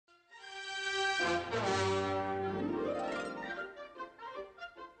Hello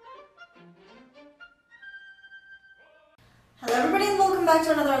everybody and welcome back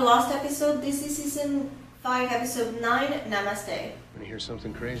to another Lost episode. This is season 5, episode 9, Namaste. Wanna hear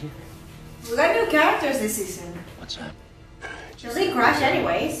something crazy? We got new characters this season. What's that? Well, they crash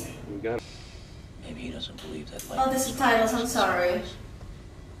anyways. We got. Maybe he doesn't believe that. Oh, the subtitles, I'm sorry.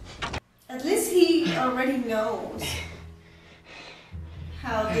 At least he already knows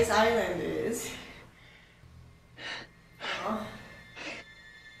how this island is. Oh.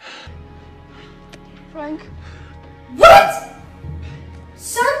 Frank? What?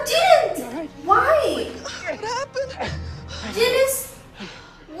 Son didn't! Right. Why? What happened? Jin is...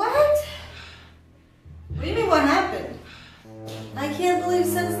 What? What do you mean what happened? I can't believe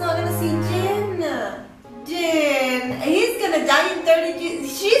Son's not gonna see Jin. Jin, he's gonna die in 30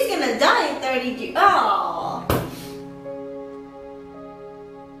 years. She's gonna die in 30 years. Oh.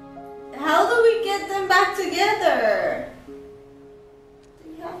 How do we get them back together?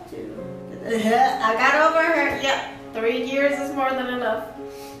 We have to. I got over her. Yeah, 3 years is more than enough.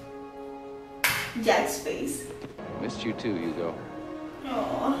 Jack's face. Missed you too, Hugo.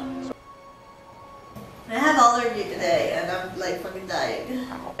 Aww. I have allergy today and I'm like fucking dying.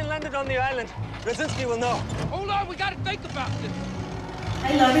 I landed on the island. Brzezinski will know. Hold on, we gotta think about this.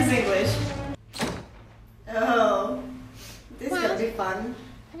 I love his English. Oh, this is gonna be fun.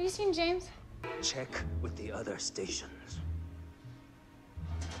 Have you seen James? Check with the other stations.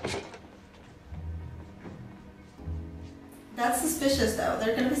 That's suspicious though.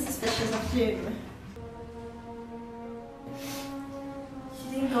 They're gonna be suspicious of Jim. She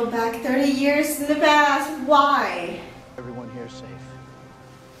didn't go back 30 years in the past. Why? Everyone here safe.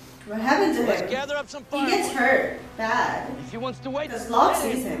 What happened to Let's him? gather up some He fire. gets hurt bad. If he wants to wait, Because Locke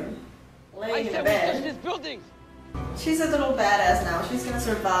sees him I laying in said the we touch bed. this building. She's a little badass now. She's gonna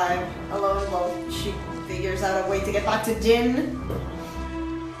survive alone while she figures out a way to get back to Jin.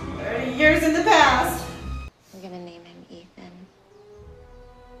 30 years in the past. I'm gonna name him Ethan.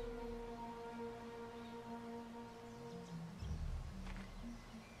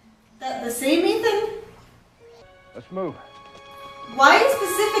 That the same Ethan? Let's move. Why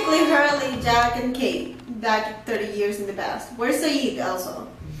specifically Hurley, Jack, and Kate back 30 years in the past? Where's Saeed also?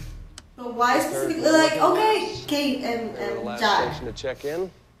 But why specifically, like, okay, Kate and We're the last Jack. station to check in.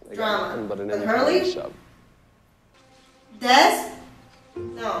 They Drama. got nothing but an But independent Hurley? sub. Des?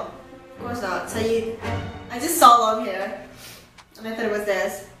 No, of course not. Saeed. I just saw long hair. And I thought it was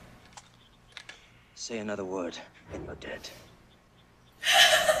Des. Say another word and you're dead.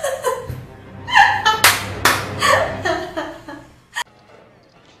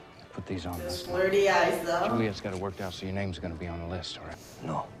 Put these on Those this. flirty eyes though. Juliet's got it worked out, so your name's gonna be on the list, all right?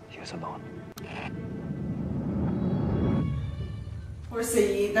 No, here's alone. Poor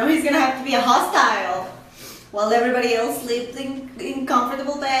Saeed. Now he's gonna have to be a hostile. While everybody else sleeps in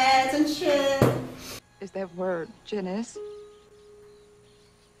comfortable beds and shit. Is that where Jen is?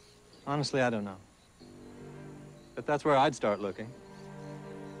 Honestly, I don't know. But that's where I'd start looking.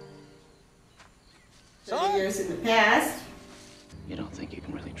 30 years in the past. You don't think you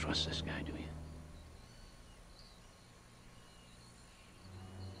can really trust this guy, do you?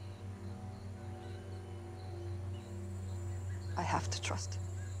 I have to trust him.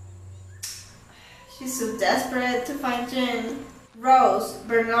 She's so desperate to find Jin. Rose,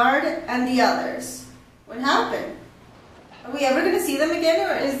 Bernard, and the others. What happened? Are we ever gonna see them again,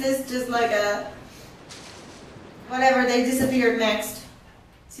 or is this just like a whatever, they disappeared next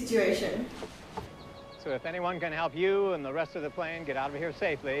situation? So if anyone can help you and the rest of the plane get out of here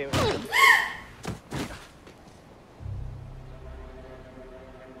safely...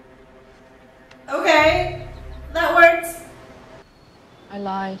 Okay, that works. I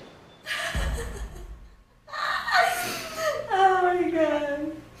lied. Oh my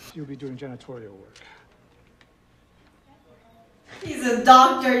god. You'll be doing janitorial work. He's a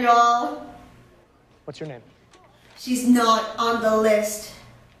doctor, y'all. What's your name? She's not on the list.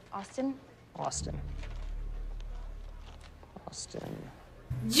 Austin? Austin. Austin.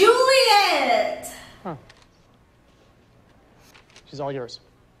 Juliet! Huh. She's all yours.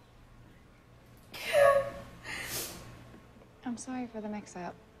 I'm sorry for the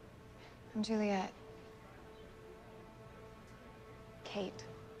mix-up. I'm Juliet. Kate.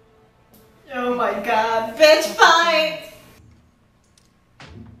 Oh my god, bitch fight!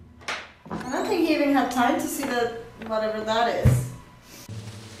 I don't think he even had time to see the whatever that is.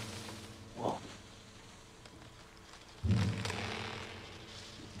 Whoa.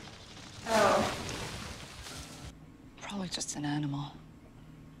 Oh. Probably just an animal.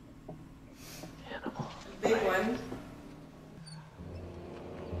 Big one.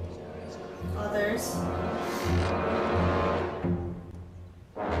 others.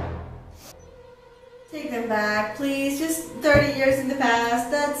 Take them back, please. Just 30 years in the past.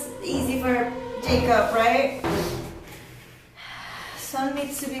 That's easy for Jacob, right? Son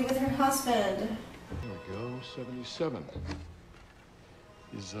needs to be with her husband. There we go, 77.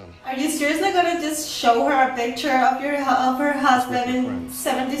 He's, Are you seriously gonna just show her a picture of her husband in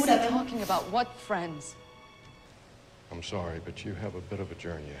 77? What are you talking about? What friends? I'm sorry, but you have a bit of a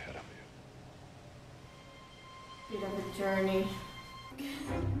journey ahead of you. Bit of a journey.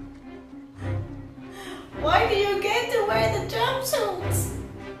 Why do you get to wear the jumpsuits?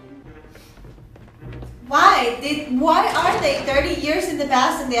 Why are they 30 years in the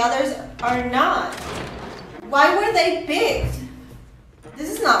past and the others are not? Why were they picked? This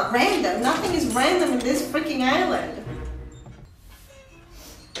is not random. Nothing is random in this freaking island.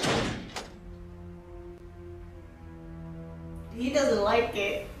 He doesn't like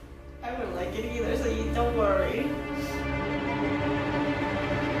it. I wouldn't like it either, so you don't worry.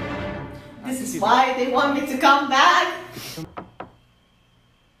 This is why they want me to come back.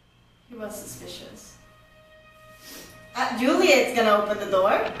 He was suspicious. Juliet's gonna open the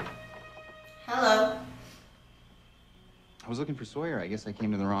door. Hello. I was looking for Sawyer. I guess I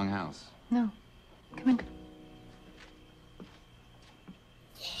came to the wrong house. No. Come in.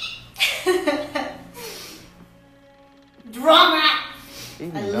 Drama!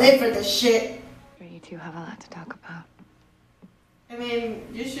 I live for this shit. You two have a lot to talk about. I mean,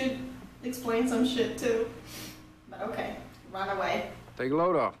 you should explain some shit too. But okay, run away. Take a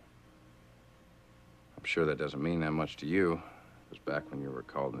load off. I'm sure that doesn't mean that much to you. Because back when you were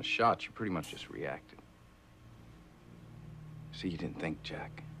called in the shots, you pretty much just reacted. See, you didn't think,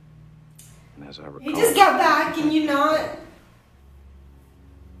 Jack. And as I recall... You just got back and you know it.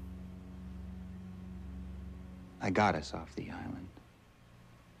 I got us off the island.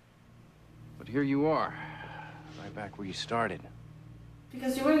 But here you are, right back where you started.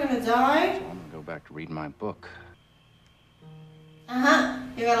 Because you were gonna die? So I'm gonna go back to reading my book. Uh-huh.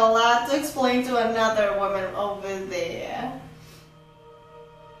 You got a lot to explain to another woman over there.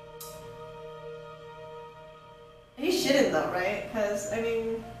 He shouldn't though, right? Because, I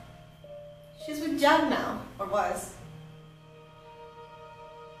mean, she's with Jack now, or was.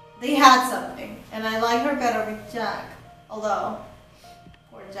 They had something, and I like her better with Jack. Although,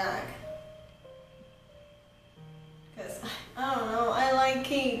 poor Jack. Because, I don't know, I like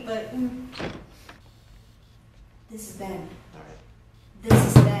Kate, but... This is Ben. This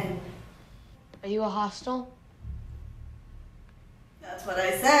is Ben. Are you a hostile? That's what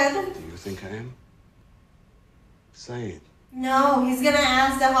I said. Do you think I am? Say it. No, he's gonna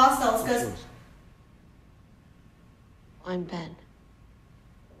ask the hostiles, because... I'm Ben.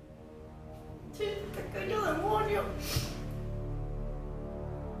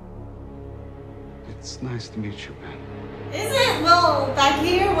 It's nice to meet you, Ben. Is it? Well, back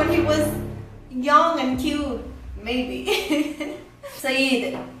here when he was young and cute, maybe.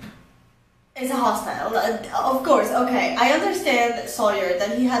 Saeed is a hostile. Of course, okay. I understand Sawyer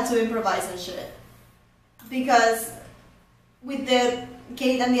that he had to improvise and shit. Because with the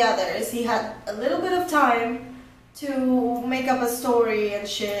Kate and the others, he had a little bit of time to make up a story and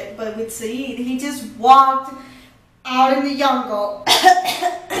shit. But with Saeed, he just walked out in the jungle,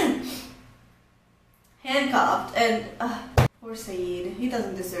 handcuffed, and poor Saeed, he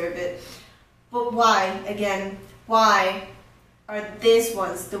doesn't deserve it. But why, again, why are these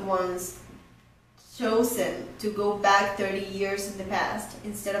ones the ones chosen to go back 30 years in the past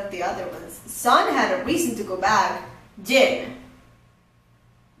instead of the other ones? Son had a reason to go back. Jin.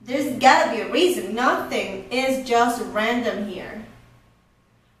 There's gotta be a reason. Nothing is just random here.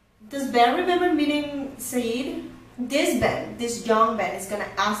 Does Ben remember meeting Saeed? This Ben, this young Ben, is gonna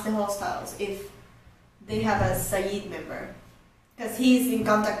ask the hostiles if they have a Saeed member. Because he's in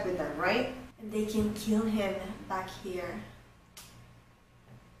contact with them, right? And they can kill him back here.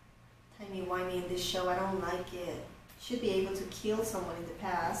 Timey-wimey in this show, I don't like it. Should be able to kill someone in the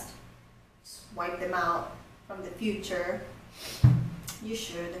past. Just wipe them out from the future. You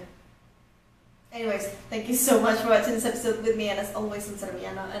should. Anyways, thank you so much for watching this episode with me, and as always, I'm Sora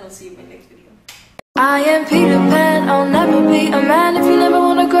Miyano, and I'll see you in my next video. I am Peter Pan, I'll never be a man if you never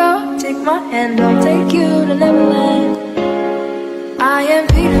wanna grow. Take my hand, I'll take you to Neverland. I am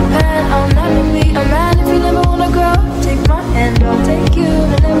Peter Pan, I'll never be a man if you never wanna grow. Take my hand, I'll take you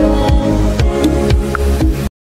to Neverland.